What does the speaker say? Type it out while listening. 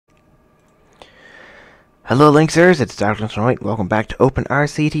Hello Lynxers, it's Dr. Lynx4. Welcome back to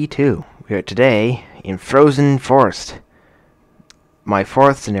OpenRCT2. We are today in Frozen Forest. My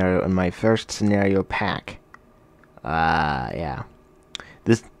fourth scenario and my first scenario pack. Yeah.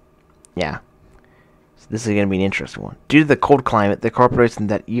 This is going to be an interesting one. Due to the cold climate, the corporation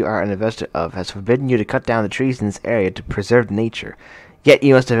that you are an investor of has forbidden you to cut down the trees in this area to preserve nature. Yet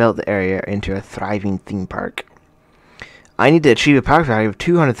you must develop the area into a thriving theme park. I need to achieve a park value of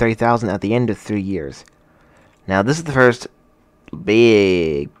 $230,000 at the end of 3 years. Now, this is the first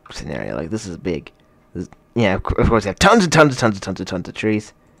big scenario. Like, this is big. Of course, you have tons of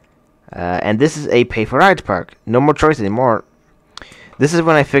trees. And this is a pay-for-rides park. No more choice anymore. This is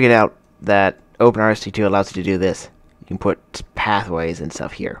when I figured out that OpenRCT2 allows you to do this. You can put pathways and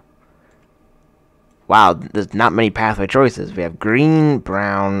stuff here. Wow, there's not many pathway choices. We have green,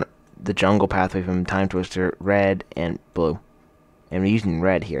 brown, the jungle pathway from Time Twister, red, and blue. And we're using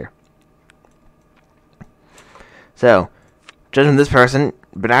red here. So, judging this person,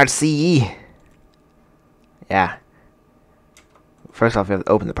 Bernard C.E. Yeah. First off, we have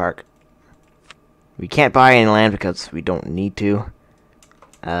to open the park. We can't buy any land because we don't need to.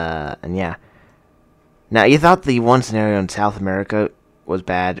 And yeah. Now, you thought the one scenario in South America was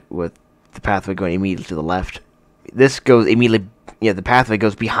bad with the pathway going immediately to the left. This goes immediately, the pathway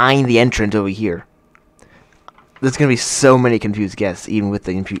goes behind the entrance over here. There's going to be so many confused guests, even with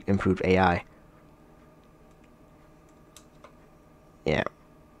the improved AI. Yeah.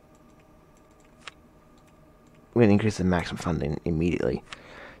 We're going to increase the maximum funding immediately.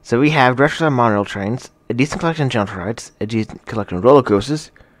 So we have retro monorail trains, a decent collection of jump rides, a decent collection of roller coasters,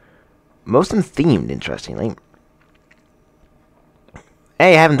 most of them themed, interestingly.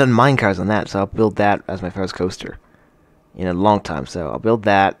 Hey, I haven't done mine cars on that, so I'll build that as my first coaster in a long time. So I'll build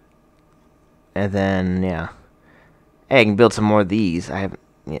that, and then, yeah. Hey, I can build some more of these. I haven't,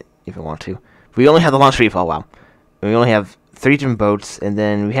 if I want to. We only have the launch freefall, wow. We only have 3 different boats, and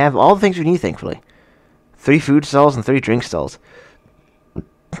then we have all the things we need, thankfully. 3 food stalls and 3 drink stalls.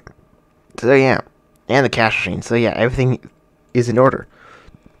 So, yeah. And the cash machine. So, yeah, everything is in order.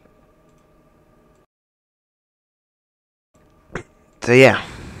 So, yeah.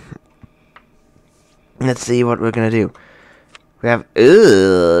 Let's see what we're gonna do. We have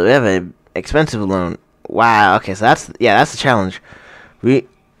an expensive loan. Wow, okay, so that's the challenge. We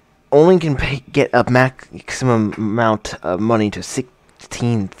only can get a maximum amount of money to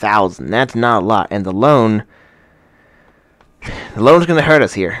 16,000. That's not a lot, and the loan's gonna hurt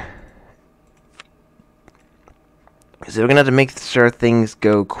us here. So we're gonna have to make sure things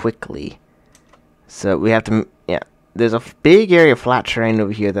go quickly. So we have to, there's a big area of flat terrain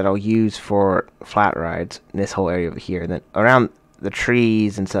over here that I'll use for flat rides. This whole area over here, and then around the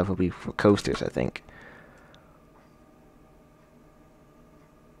trees and stuff will be for coasters, I think.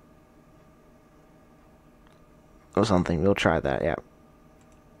 Or something. We'll try that, yeah.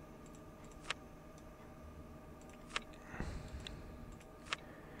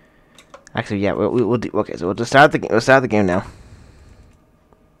 Actually, yeah, we'll do. Okay, so we'll just start the game now.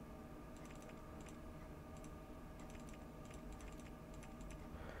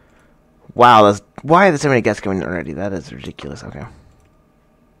 Wow, why are there so many guests coming in already? That is ridiculous. Okay.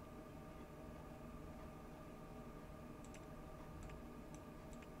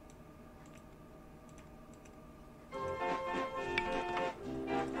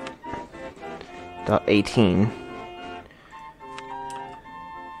 .18.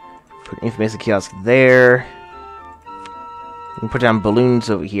 Put information kiosk there. We can put down balloons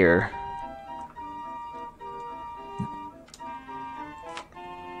over here.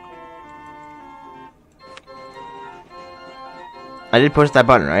 I did push that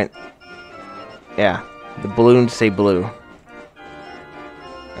button, right? Yeah. The balloons say blue.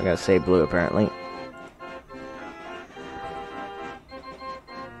 I gotta say blue, apparently.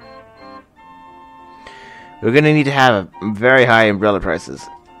 We're gonna need to have very high umbrella prices.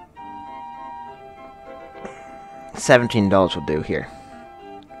 $17 will do here.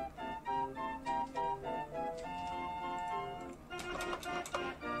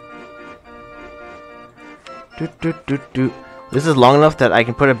 This is long enough that I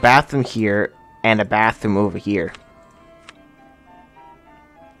can put a bathroom here and a bathroom over here.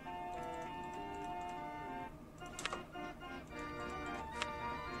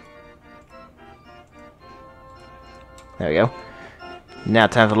 There we go. Now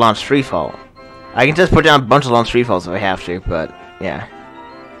time for launch freefall. I can just put down a bunch of launch freefalls if I have to, but yeah.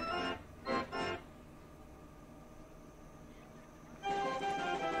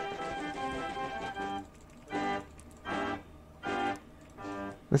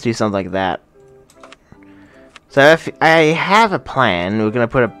 Let's do something like that. So if I have a plan, we're gonna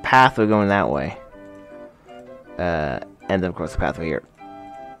put a pathway going that way. And then, of course, the pathway here.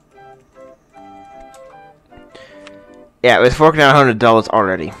 Yeah, it was forking out $100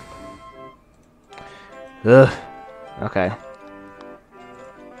 already. Ugh. Okay.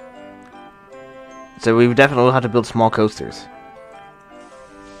 So we definitely will have to build small coasters.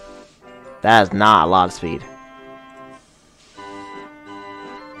 That is not a lot of speed.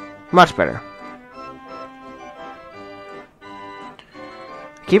 Much better.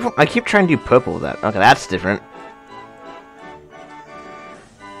 I keep trying to do purple with that. Okay, that's different.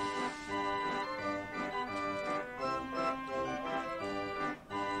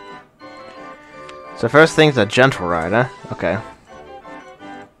 So first thing's a gentle ride, huh? Okay.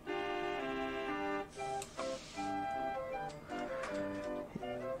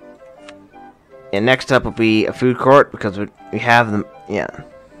 And next up will be a food court, because we have them, yeah,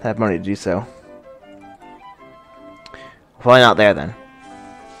 have money to do so. Probably not there then.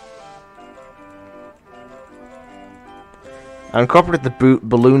 I'll incorporate the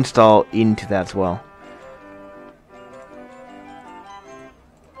balloon stall into that as well.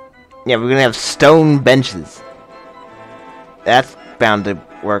 Yeah, we're gonna have stone benches. That's bound to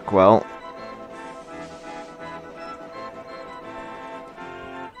work well.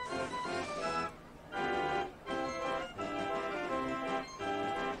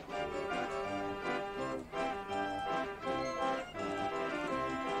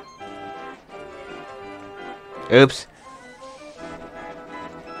 Oops.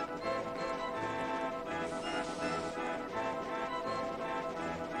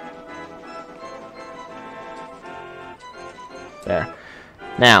 There.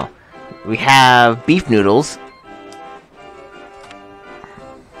 Now, we have beef noodles.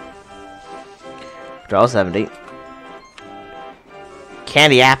 $1.70.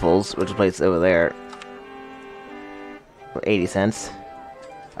 Candy apples, which is placed over there. For 80 cents.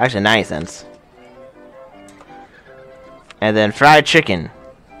 Actually, 90 cents. And then fried chicken,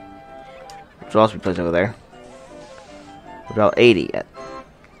 which will also be placed over there. $1.80.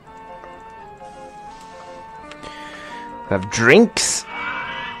 We have drinks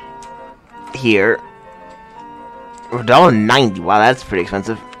here. $1.90. Wow, that's pretty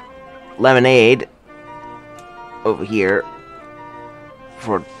expensive. Lemonade over here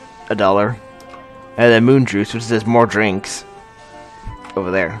for $1. And then moon juice, which says more drinks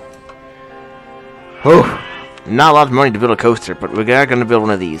over there. Oh. Not a lot of money to build a coaster, but we're going to build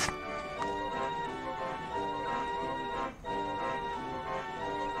one of these.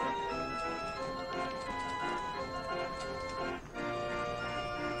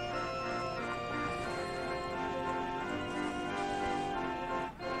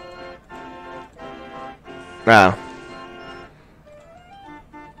 Wow.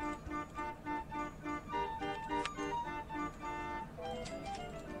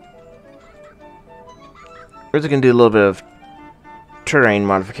 We're just going to do a little bit of terrain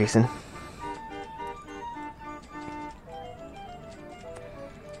modification.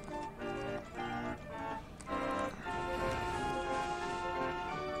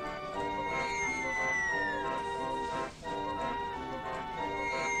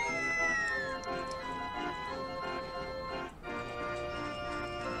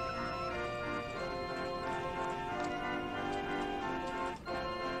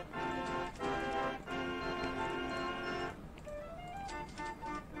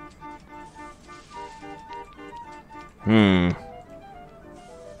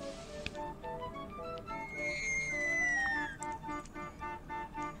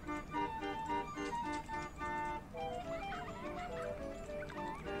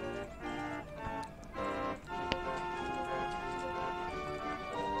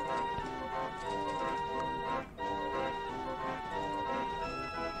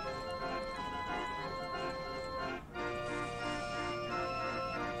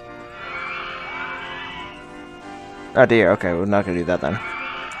 Oh dear, okay, we're not gonna do that then.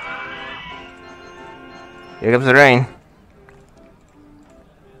 Here comes the rain.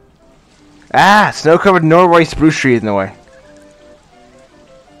 Ah! Snow-covered Norway spruce tree is in the way.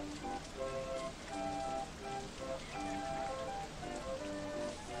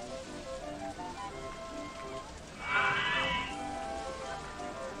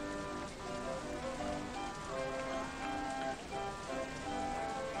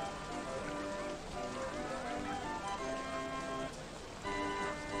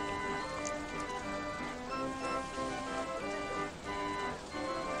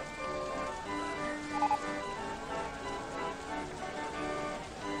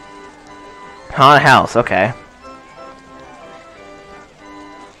 Haunted house, okay.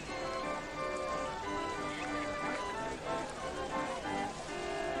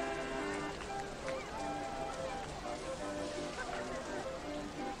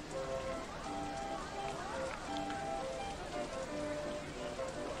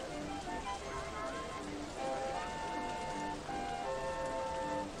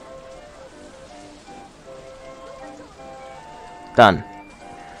 Done.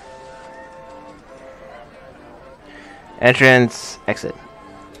 Entrance, exit.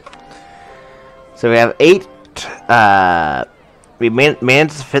 So we have 8. We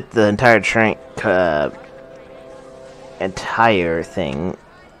managed to fit the entire train, entire thing.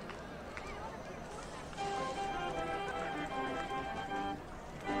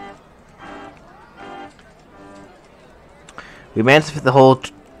 We managed to fit the whole.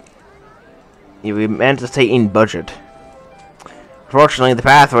 We managed to stay in budget. Unfortunately, the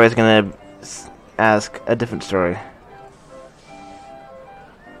pathway is gonna ask a different story.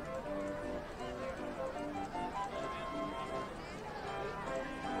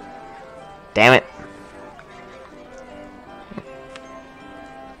 Damn it!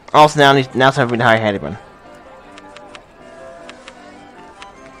 Also, now it's time for me to hire Handyman.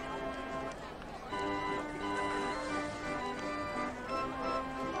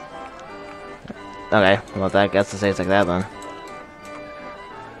 Okay, well, that gets to say it's like that then.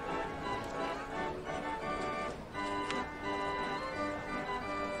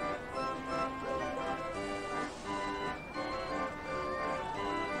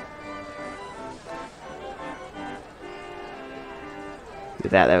 Do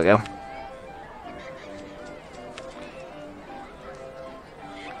that, there we go.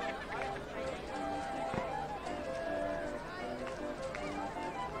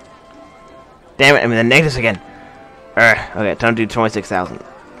 Damn it, I'm in the negatives again. Okay, time to do 26,000.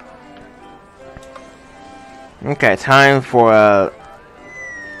 Okay, time for,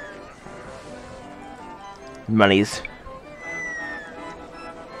 monies.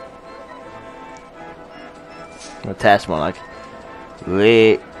 A test more like.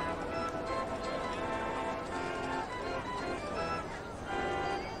 Wait.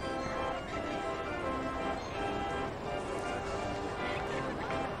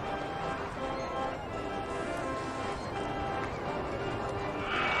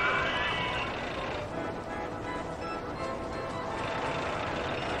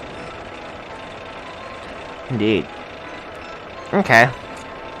 Indeed. Okay.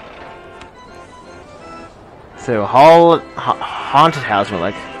 So, haunted house, more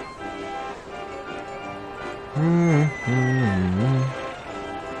like.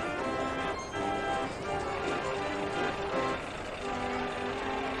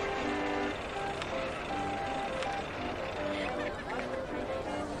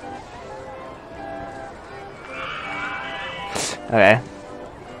 Okay.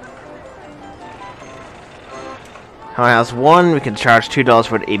 House 1, we can charge $2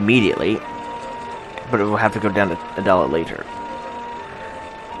 for it immediately, but it will have to go down to $1 later.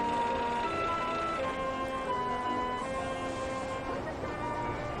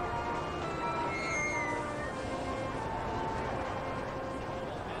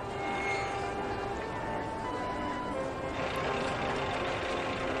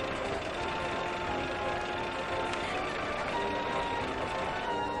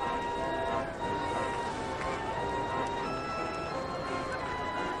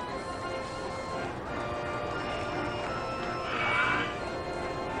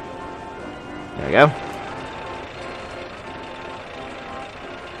 There we go.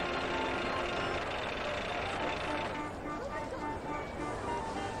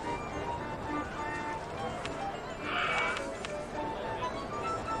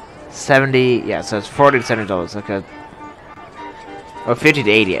 $70, yeah, so it's $40 to $70, okay. Or $50 to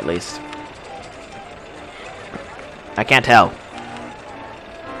 $80 at least. I can't tell.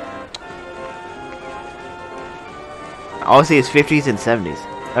 All I see is 50s and 70s.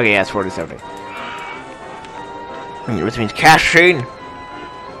 Okay, yeah, it's 40 to 70. Which means cash machine.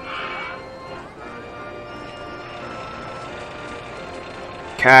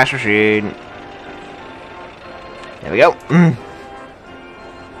 Cash machine. There we go.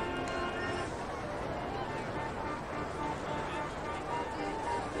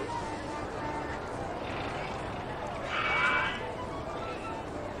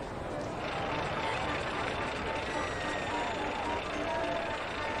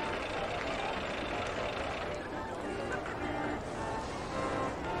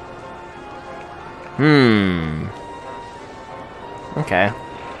 Okay.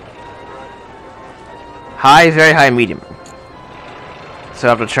 High, very high, medium. So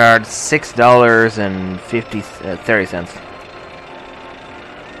I have to charge $6 and 30 cents.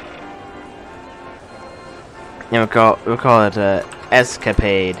 Yeah, we'll call it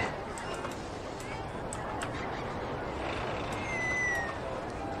escapade.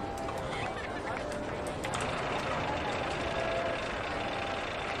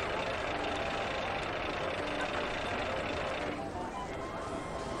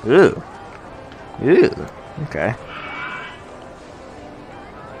 Ooh. Ooh. Okay.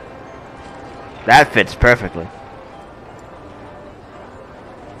 That fits perfectly.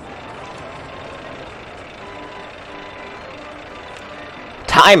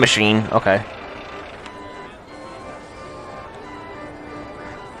 Time machine? Okay.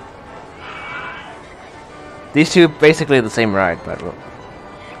 These two basically the same ride, but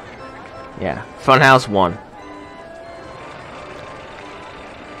yeah. Funhouse 1.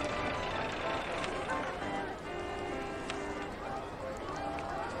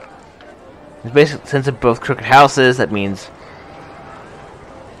 It's basically, since they're both crooked houses, that means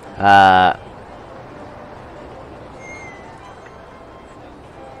yeah,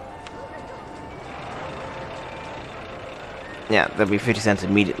 that'll be 50 cents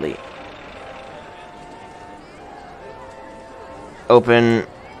immediately. Open.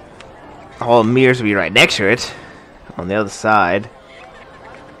 All the mirrors will be right next to it. On the other side.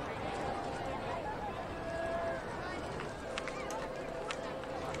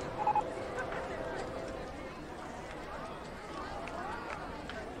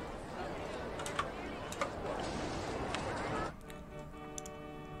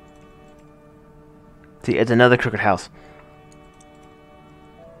 See, it's another crooked house.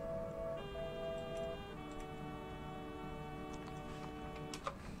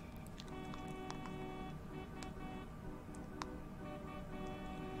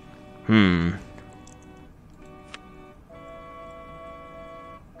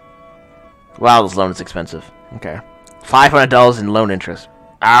 Wow, this loan is expensive. Okay. $500 in loan interest.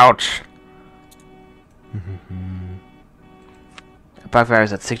 Ouch. Profit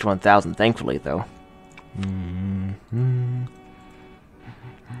is at 61,000, thankfully, though.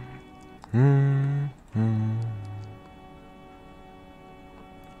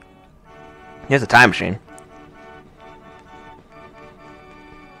 Here's a time machine.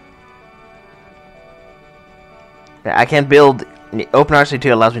 Yeah, I can't build.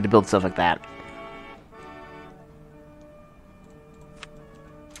 OpenRCT2 allows me to build stuff like that.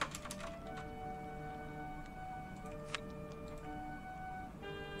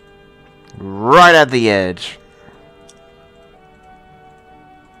 Right at the edge.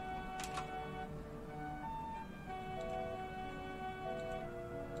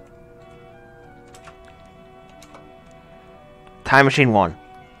 Time Machine 1.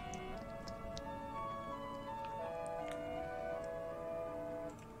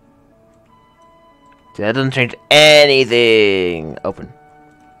 See, that doesn't change anything. Open.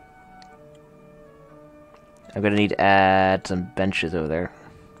 I'm gonna need to add some benches over there.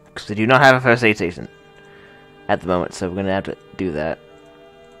 Because we do not have a first aid station at the moment, so we're going to have to do that.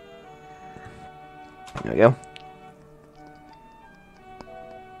 There we go.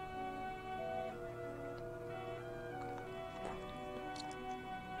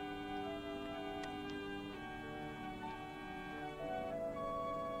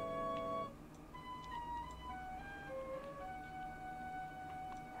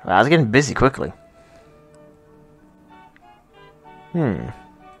 Well, I was getting busy quickly.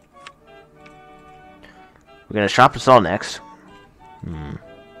 We're gonna shop and sell next.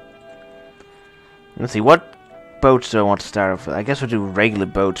 Let's see, what boats do I want to start off with? I guess we'll do regular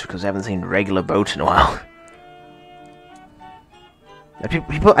boats because I haven't seen regular boats in a while.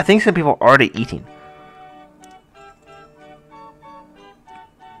 People, I think some people are already eating.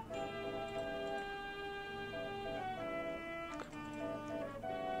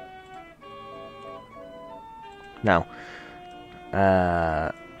 No.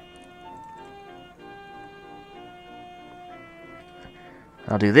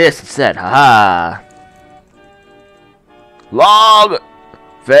 I'll do this instead. Haha. Long!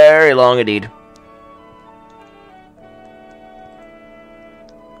 Very long indeed.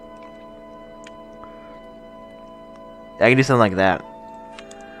 I can do something like that.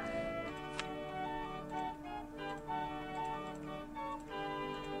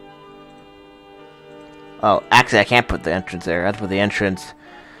 Oh, actually I can't put the entrance there. I have to put the entrance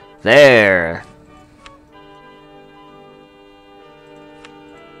there.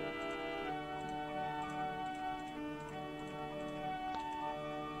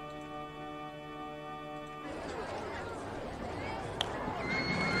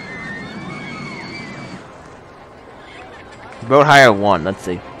 Boat hire 1, let's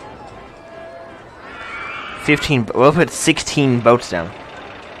see. 15, we'll put 16 boats down.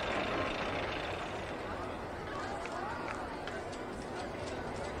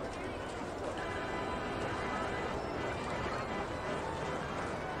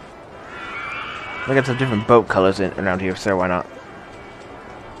 Look at some different boat colors around here, so why not?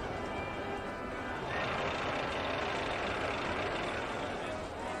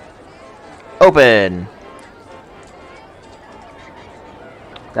 Open!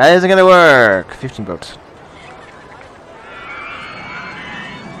 That isn't gonna work. 15 boats.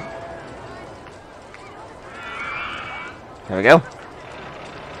 There we go.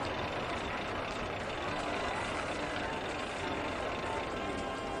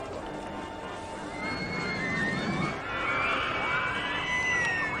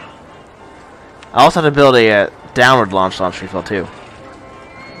 I also have to build a downward launch vehicle too,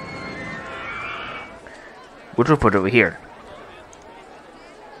 which we'll put over here.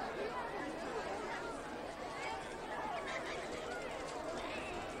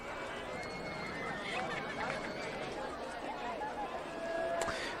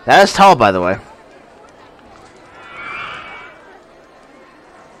 That is tall, by the way.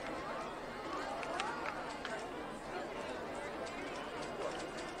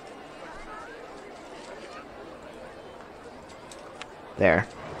 There.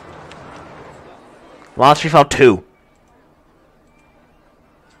 Launch vehicle 2.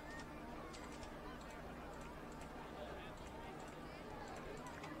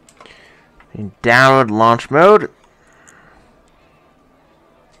 In downward launch mode.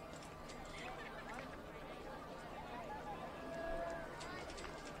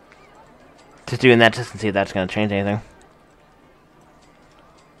 Just doing that just to see if that's going to change anything.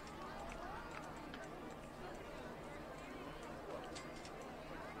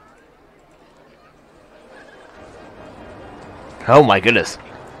 Oh my goodness.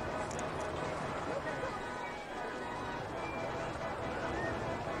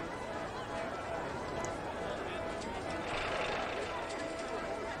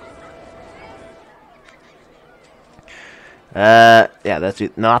 Yeah, that's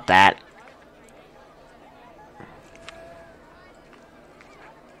not that.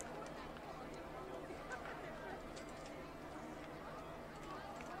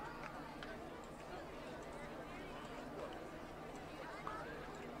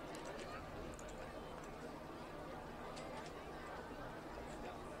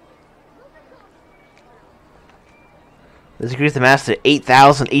 Let's increase the mass to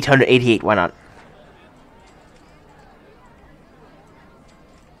 8,888. Why not?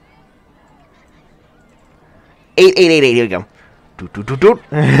 Eight. Here we go.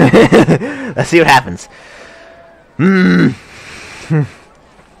 Let's see what happens.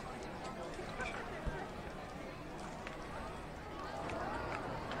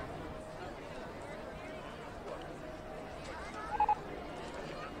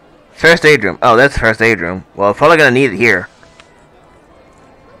 First aid room. Oh, that's first aid room. Well, I'm probably gonna need it here.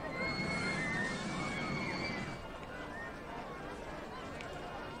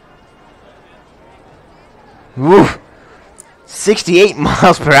 Woof! 68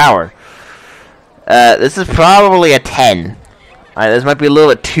 miles per hour. This is probably a 10. Alright, this might be a little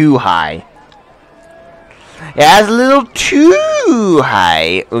bit too high. Yeah, it's a little too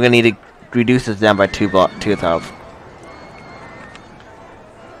high. We're gonna need to reduce this down by 2,000.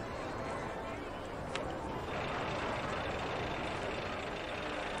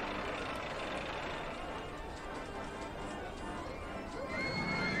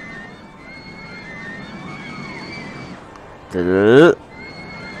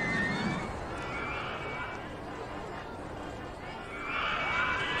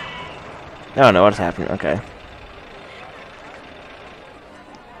 I don't know what's happening. Okay.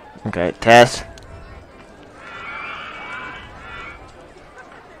 Okay, test.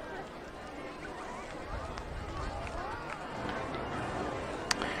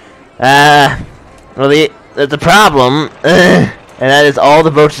 Well, there's a problem, and that is all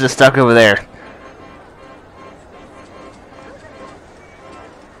the boats are stuck over there.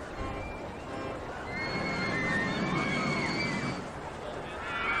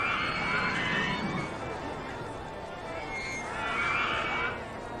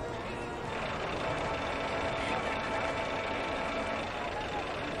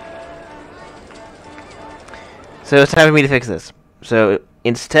 So it's time for me to fix this. So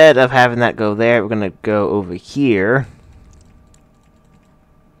instead of having that go there, we're going to go over here.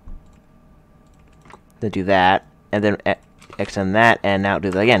 Then do that, and then extend that, and now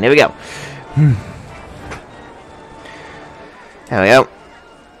do that again. There we go. There we go.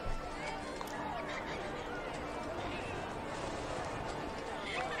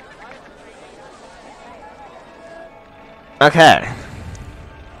 Okay.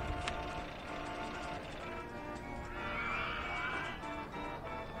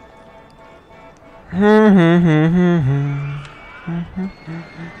 We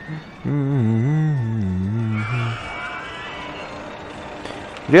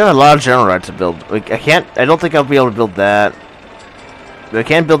have a lot of general rights to build. Like, I don't think I'll be able to build that. I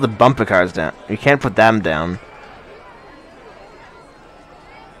can't build the bumper cars down. You can't put them down.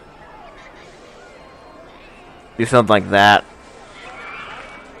 Do something like that.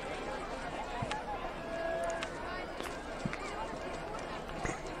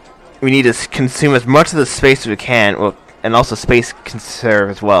 We need to consume as much of the space as we can, well, and also space conserve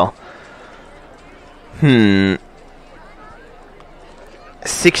as well.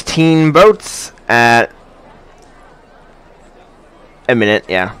 16 boats at a minute,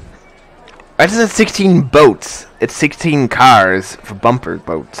 yeah. I just said 16 boats. It's 16 cars for bumper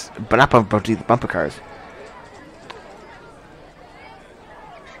boats, but not bumper boats, either, bumper cars.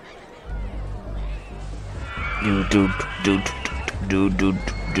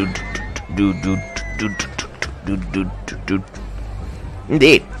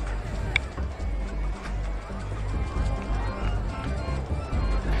 Indeed.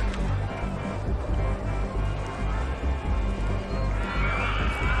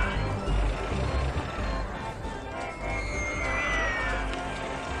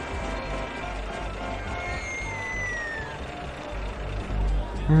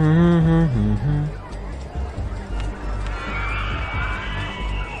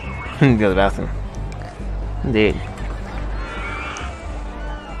 Go to the bathroom. Indeed.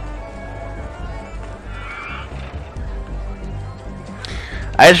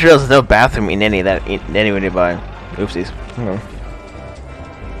 I just realized there's no bathroom in any of that anywhere nearby. Oopsies.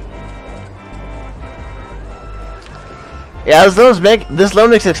 Yeah, this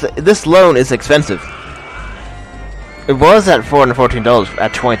loan is expensive. It was at $414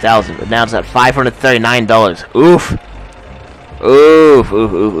 at $20,000, but now it's at $539. Oof. Oof,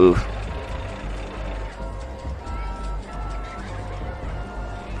 oof, oof, oof.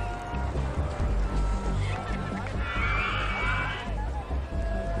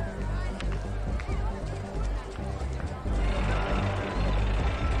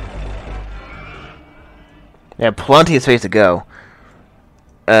 Yeah, plenty of space to go.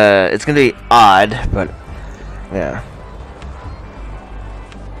 It's gonna be odd, but yeah.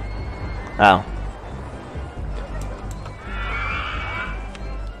 Oh.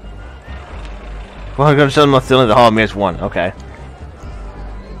 Well, I'm gonna show them only the Hall of Mirrors 1. Okay.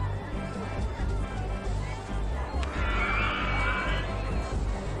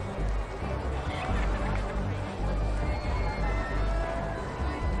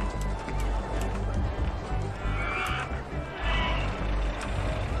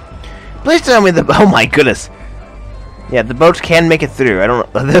 Please tell me oh my goodness. Yeah, the boats can make it through. I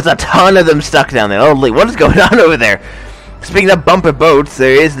don't know. There's a ton of them stuck down there. Holy, what is going on over there? Speaking of bumper boats,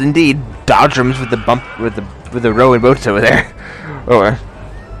 there is indeed dodgems with the rowing boats over there. Oh.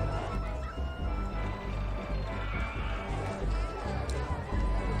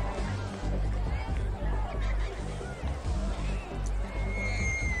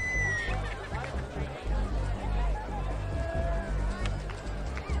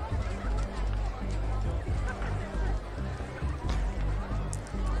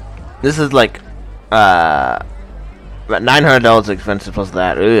 This is like about $900 expensive plus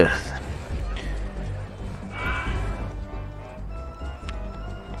that. Ugh.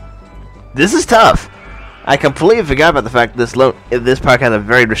 This is tough. I completely forgot about the fact this park has a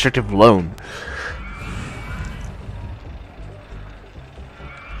very restrictive loan.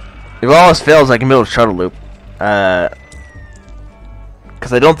 If all else fails, I can build a shuttle loop. Because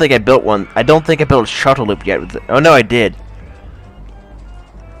I don't think I built one. I don't think I built a shuttle loop yet. Oh no, I did.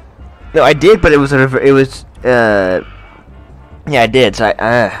 No, I did, but yeah, I did. So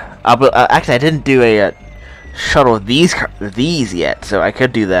actually, I didn't do a shuttle of these yet, so I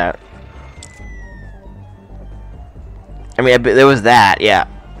could do that. I mean, there was that, yeah.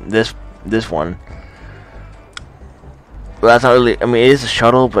 This one. Well, that's not really. I mean, it is a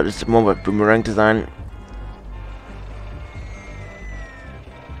shuttle, but it's more of a boomerang design.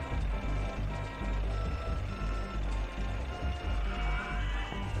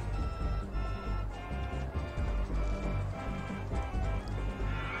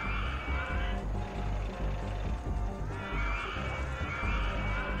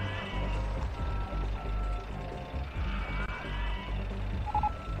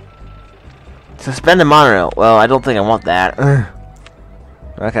 Suspended monorail. Well, I don't think I want that.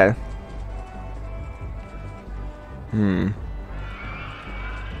 Okay.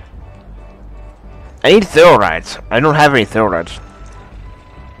 I need thrill rides. I don't have any thrill rides.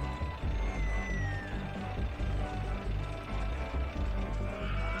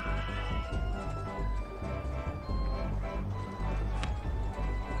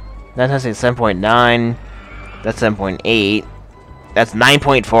 That has a 7.9. That's 7.8. That's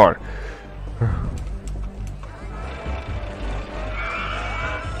 9.4.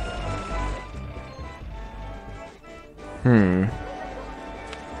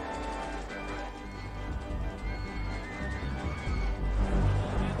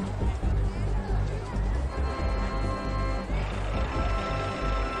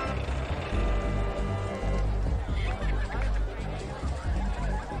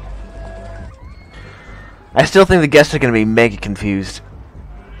 I still think the guests are gonna be mega confused.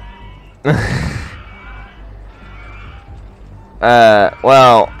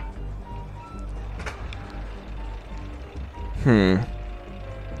 Well.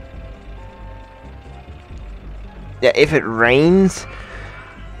 Yeah, if it rains,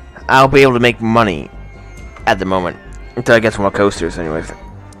 I'll be able to make money at the moment. Until I get some more coasters, anyways.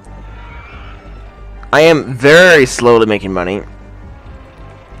 I am very slowly making money.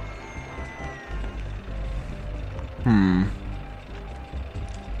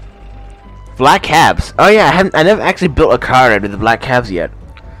 Black cabs. Oh yeah, I never actually built a car out of the black cabs yet.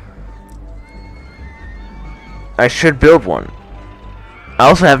 I should build one. I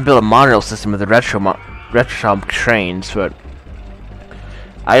also haven't built a monorail system with the retro trains, but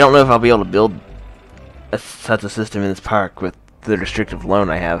I don't know if I'll be able to build such a system in this park with the restrictive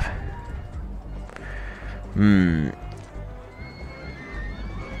loan I have.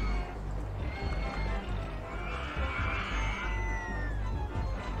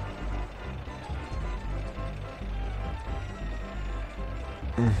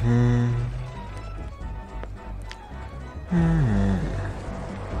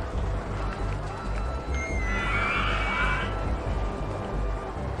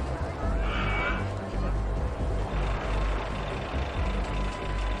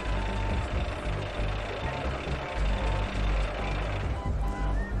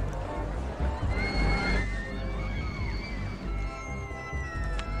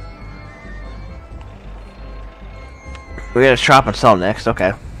 We gotta shop and sell next,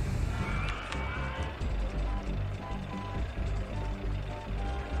 okay.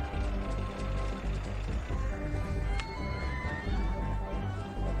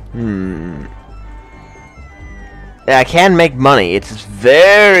 Yeah, I can make money. It's just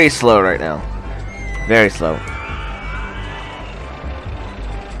very slow right now. Very slow.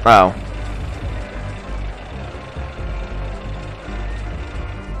 Oh.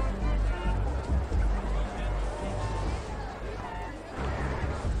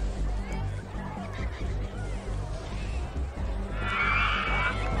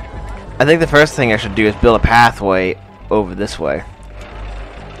 I think the first thing I should do is build a pathway over this way.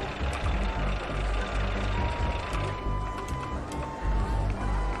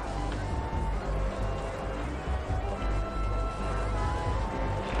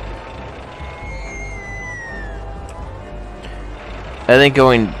 I think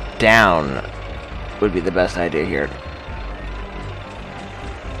going down would be the best idea here.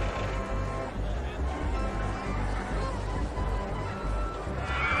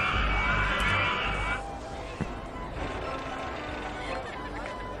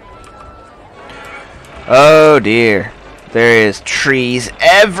 Oh dear. There is trees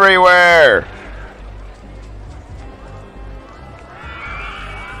everywhere!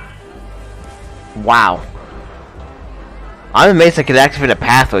 Wow. I'm amazed I could activate a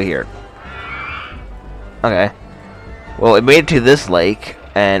pathway here. Okay. Well, it made it to this lake,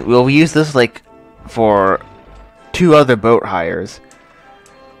 and we'll use this lake for 2 other boat hires.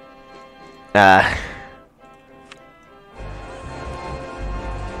 I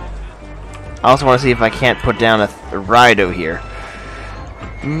also want to see if I can't put down a ride over here.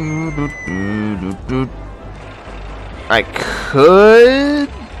 I could...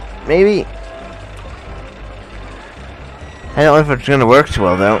 maybe? I don't know if it's gonna work too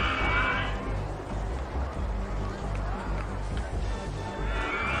well, though.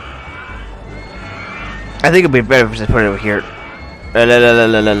 I think it'd be better if I just put it over here.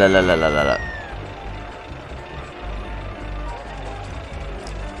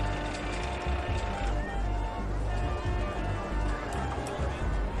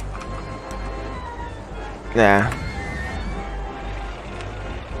 Yeah.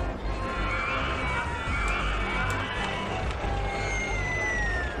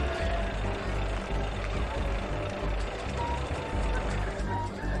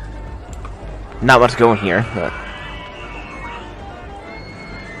 Not much going here, but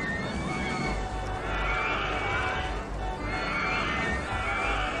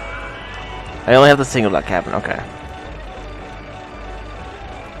I only have the single duck cabin, okay.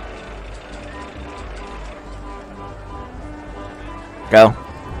 Go.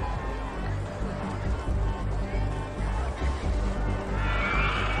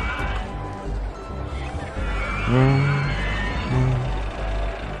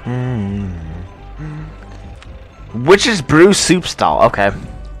 Witch's Brew Soup Stall, okay.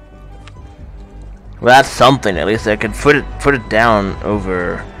 Well, that's something, at least I could put it down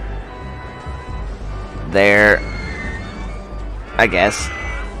over there, I guess.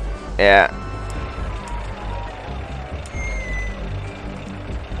 Yeah.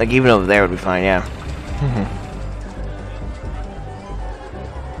 Like, even over there would be fine, yeah.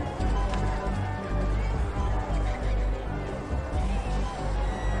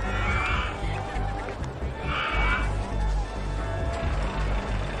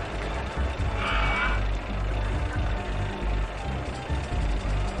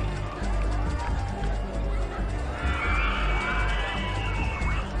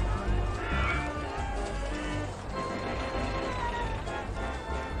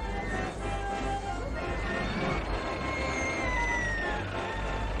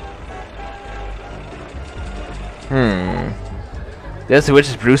 There's the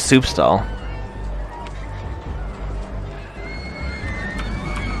Witch's Brew soup stall.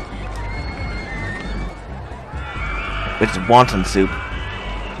 Which is wonton soup.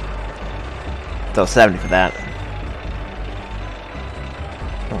 So 70 for that.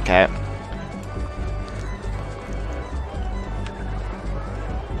 Okay.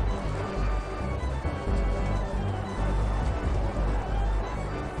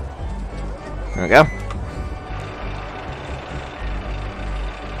 There we go.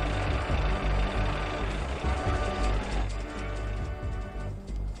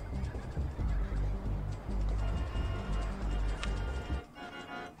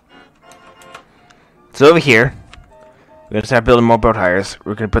 So over here, we're gonna start building more boat hires.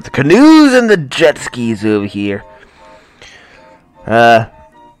 We're gonna put the canoes and the jet skis over here. Actually,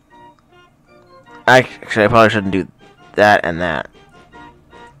 I probably shouldn't do that and that.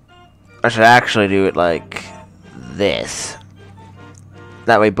 I should actually do it like this.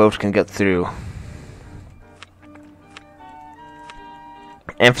 That way boats can get through.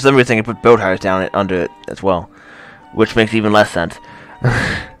 And for some reason I can put boat hires down it under it as well. Which makes even less sense.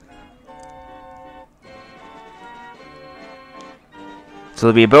 So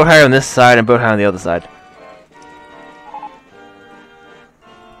there'll be a boat hire on this side and a boat hire on the other side.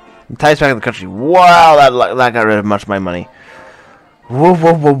 It ties back to the country. Wow, that got rid of much of my money. Whoa,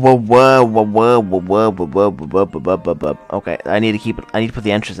 whoa, whoa, whoa, whoa, whoa, whoa, whoa, whoa, whoa, whoa, whoa, whoa, whoa. Okay, I need to keep it. I need to put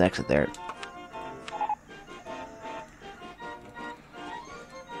the entrance and exit there.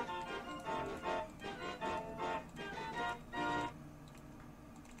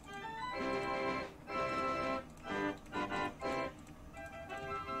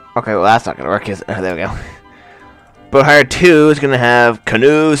 Okay, well that's not gonna work, is it? Oh, there we go. Boat hire 2 is gonna have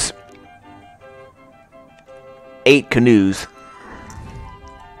canoes. 8 canoes.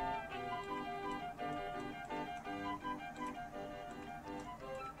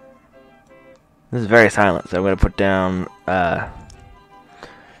 This is very silent, so I'm gonna put down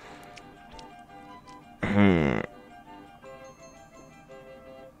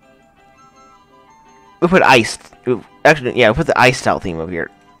we'll put ice. Actually, yeah, we'll put the ice style theme over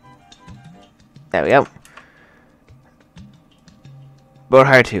here. There we go. Boat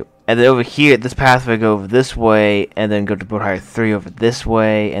hire 2. And then over here, this pathway go over this way, and then go to boat hire 3 over this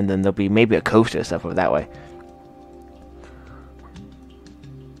way, and then there'll be maybe a coaster and stuff over that way.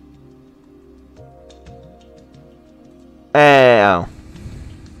 Oh.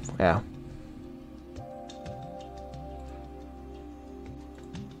 Yeah.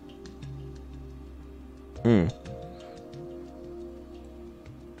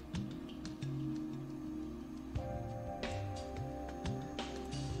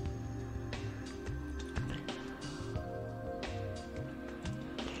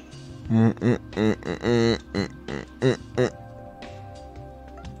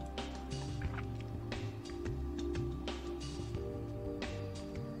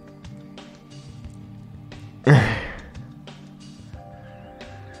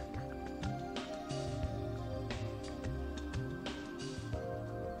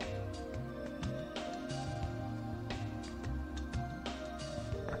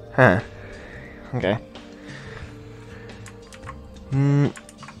 Huh. Okay.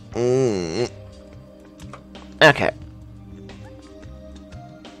 Okay.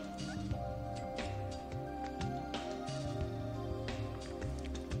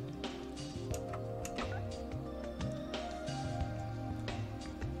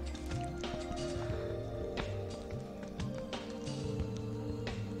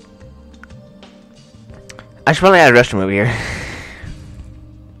 I should probably add a restroom over here.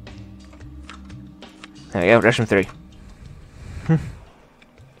 There we go, restroom 3.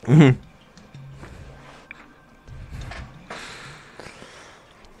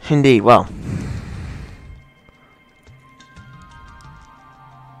 Indeed, well.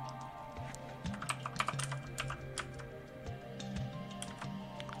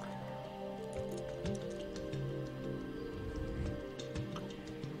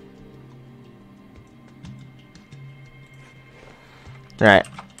 Alright.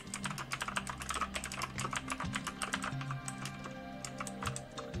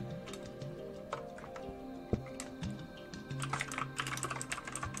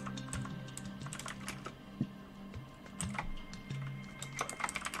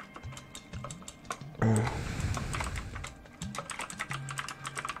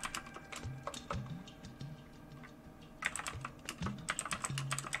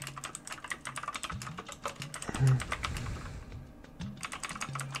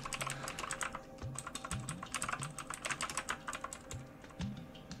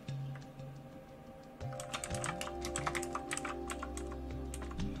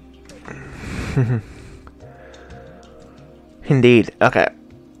 Indeed. Okay.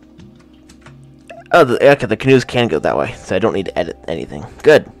 Oh, okay, the canoes can go that way, so I don't need to edit anything.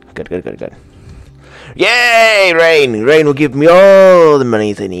 Good. Good, good, good, good. Yay! Rain! Rain will give me all the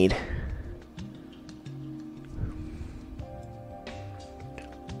monies I need.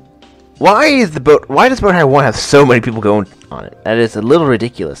 Why does boat hire 1 have so many people going on it? That is a little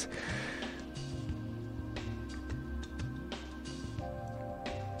ridiculous.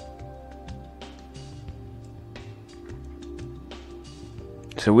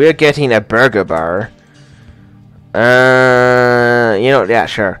 So we're getting a burger bar. You know, yeah,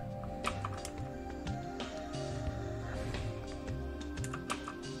 sure.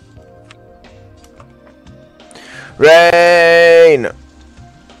 Rain!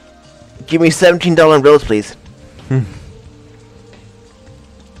 Give me $17 in bills, please.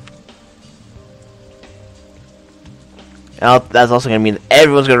 That's also going to mean that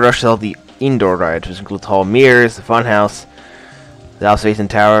everyone's going to rush to all the indoor rides, which includes Hall Mirrors, the Fun House, the Observation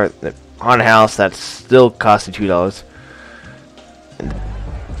Tower, the Haunted House, that still costs you $2.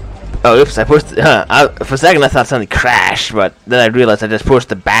 Oh, oops, I pushed... for a second I thought something crashed, but then I realized I just pushed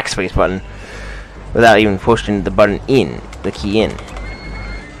the backspace button without even pushing the button in, the key in.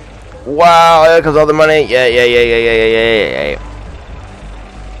 Wow, there comes all the money. Yeah, yeah, yeah, yeah, yeah, yeah, yeah, yeah.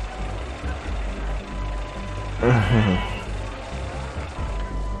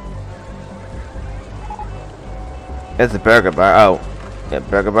 There's the burger bar. Oh, yeah,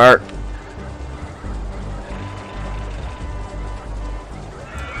 burger bar.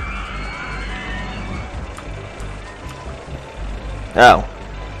 Oh.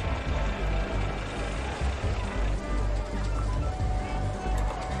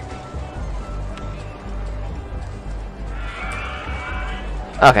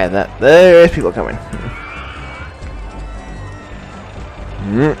 Okay, there's people coming.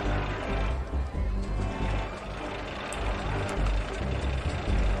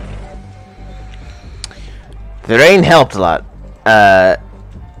 The rain helped a lot. Now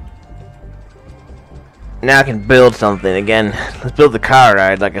I can build something again. Let's build the car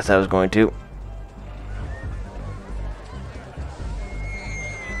ride like I said I was going to.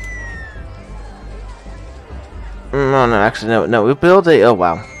 No, no, actually, no, we build a... Oh,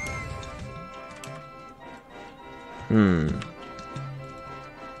 wow. We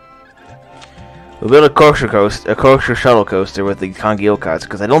build a corkscrew shuttle coaster with the Congeal carts,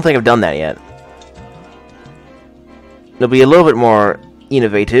 because I don't think I've done that yet. It'll be a little bit more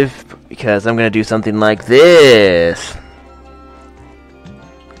innovative, because I'm going to do something like this.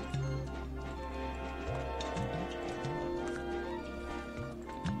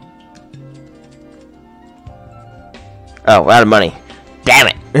 Oh, out of money. Damn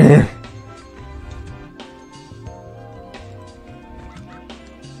it!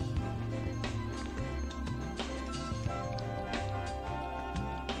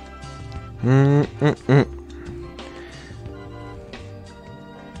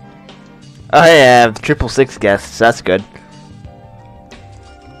 Oh, hey, I have 666 guests. That's good.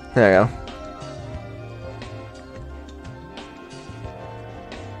 There we go.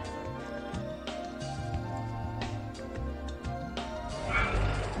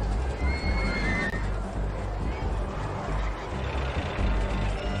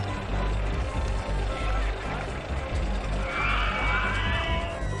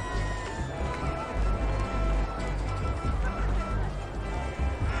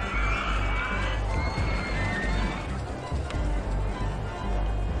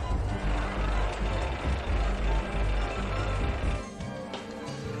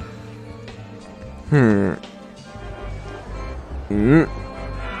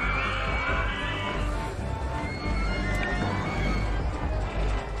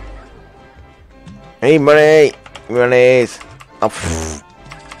 Hey, money! Monies! Oh,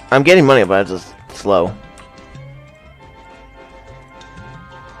 I'm getting money, but it's just slow.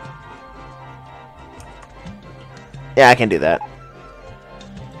 Yeah, I can do that.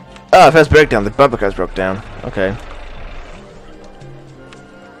 Oh, first breakdown. The bumper cars broke down. Okay.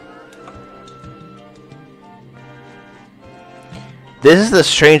 This is the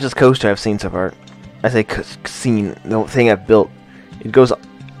strangest coaster I've seen so far. I say seen, the thing I've built. It goes...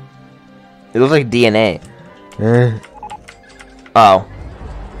 It looks like DNA. Oh.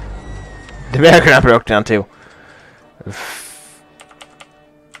 The American broke down too.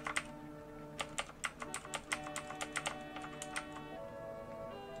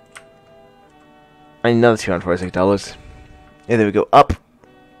 I need another $246. Yeah, there we go. Up.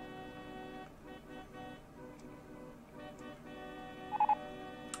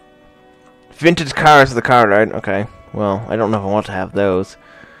 Vintage cars of the car ride. Okay. Well, I don't know if I want to have those.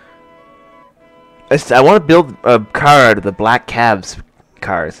 I want to build a car out of the black cabs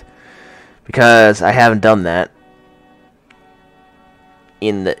cars because I haven't done that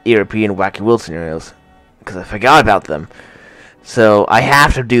in the European Wacky World scenarios because I forgot about them. So I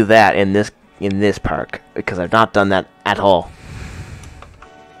have to do that in this park because I've not done that at all.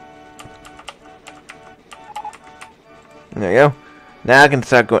 There you go. Now I can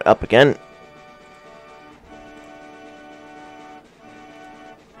start going up again.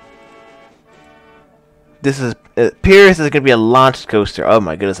 This is Pierce is going to be a launch coaster. Oh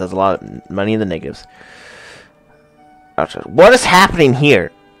my goodness, that's a lot of money in the negatives. What is happening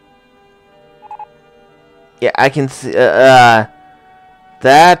here? Yeah, I can see.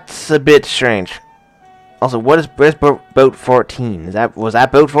 That's a bit strange. Also, where's boat 14? Was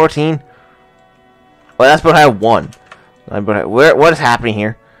that boat 14? Well, that's boat I 1. What is happening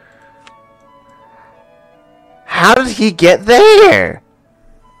here? How did he get there?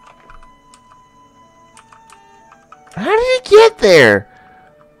 How did he get there?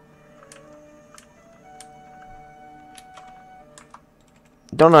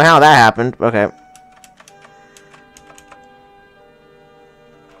 Don't know how that happened. Okay.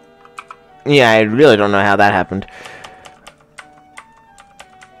 Yeah, I really don't know how that happened.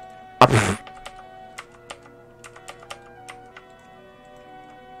 I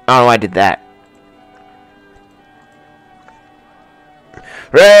don't know why I did that.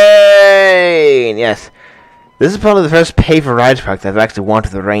 Rain! Yes. This is probably the first pay-for-rides park that I've actually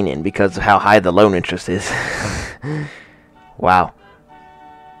wanted the rain in because of how high the loan interest is. Wow.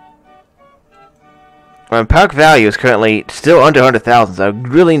 My park value is currently still under 100,000, so I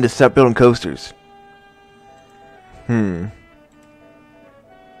really need to start building coasters.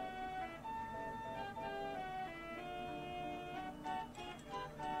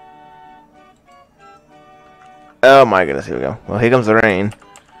 Oh my goodness, here we go. Well, here comes the rain.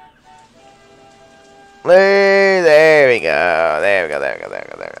 There we go. There we go. There we go. There we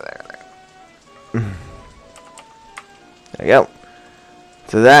go. There we go. There we go. There we go.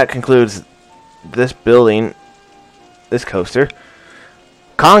 So that concludes this building, this coaster.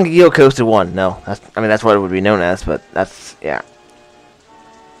 Kongyo Coaster 1. No, that's what it would be known as, but that's, yeah.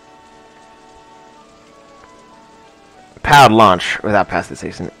 Powered launch without past the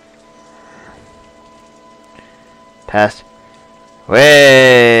station. Test.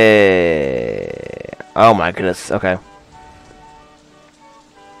 Way. Oh my goodness. Okay.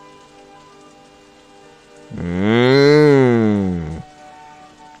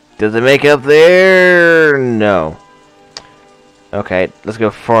 Does it make it up there? No. Okay, let's go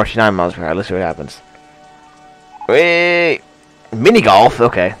 49 miles per hour. Let's see what happens. Wait. Mini golf.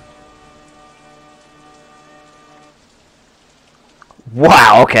 Okay.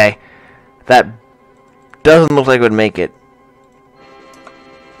 Wow. Okay. That doesn't look like it would make it.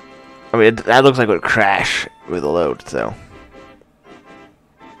 I mean, that looks like it would crash with a load, so.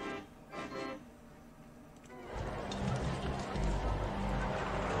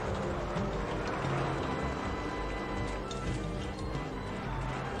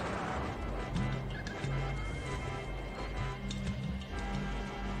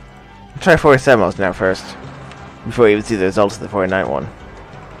 Try 47 miles now first, before you even see the results of the 49 one.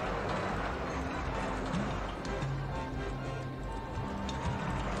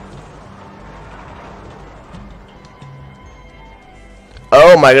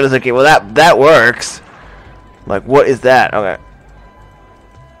 Oh my goodness, okay, well that works. Like, what is that? Okay.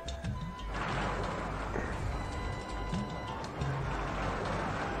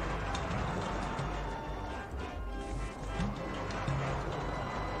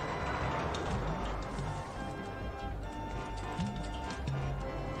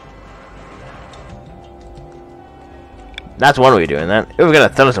 That's one way of doing that. Oh, we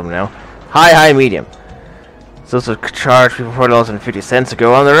got a ton of them now. High, high, medium. So this will charge people $4.50 to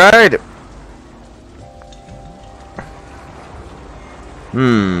go on the ride.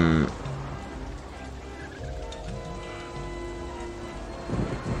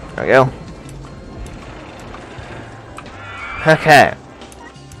 There we go. Okay.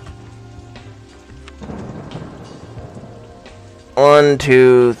 1,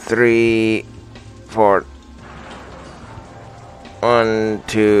 2, 3, 4. 1,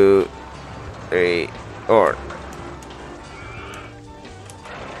 2, 3, 4.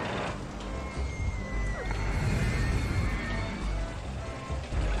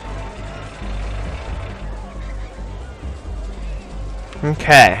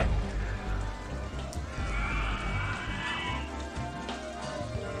 Okay.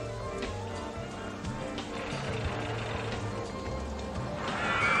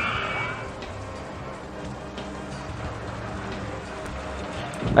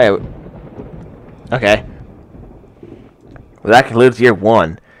 Okay. Well, that concludes year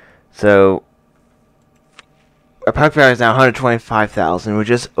 1. So, our park value is now 125,000. We're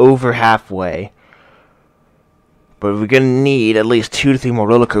just over halfway. But we're going to need at least 2 to 3 more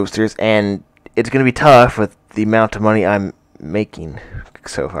roller coasters, and it's going to be tough with the amount of money I'm making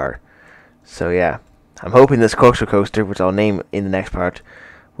so far. So yeah, I'm hoping this coaster coaster, which I'll name in the next part,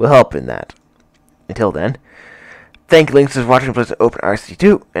 will help in that. Until then, thank you Lynx for watching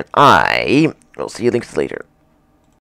OpenRCT2, and I will see you Lynx later.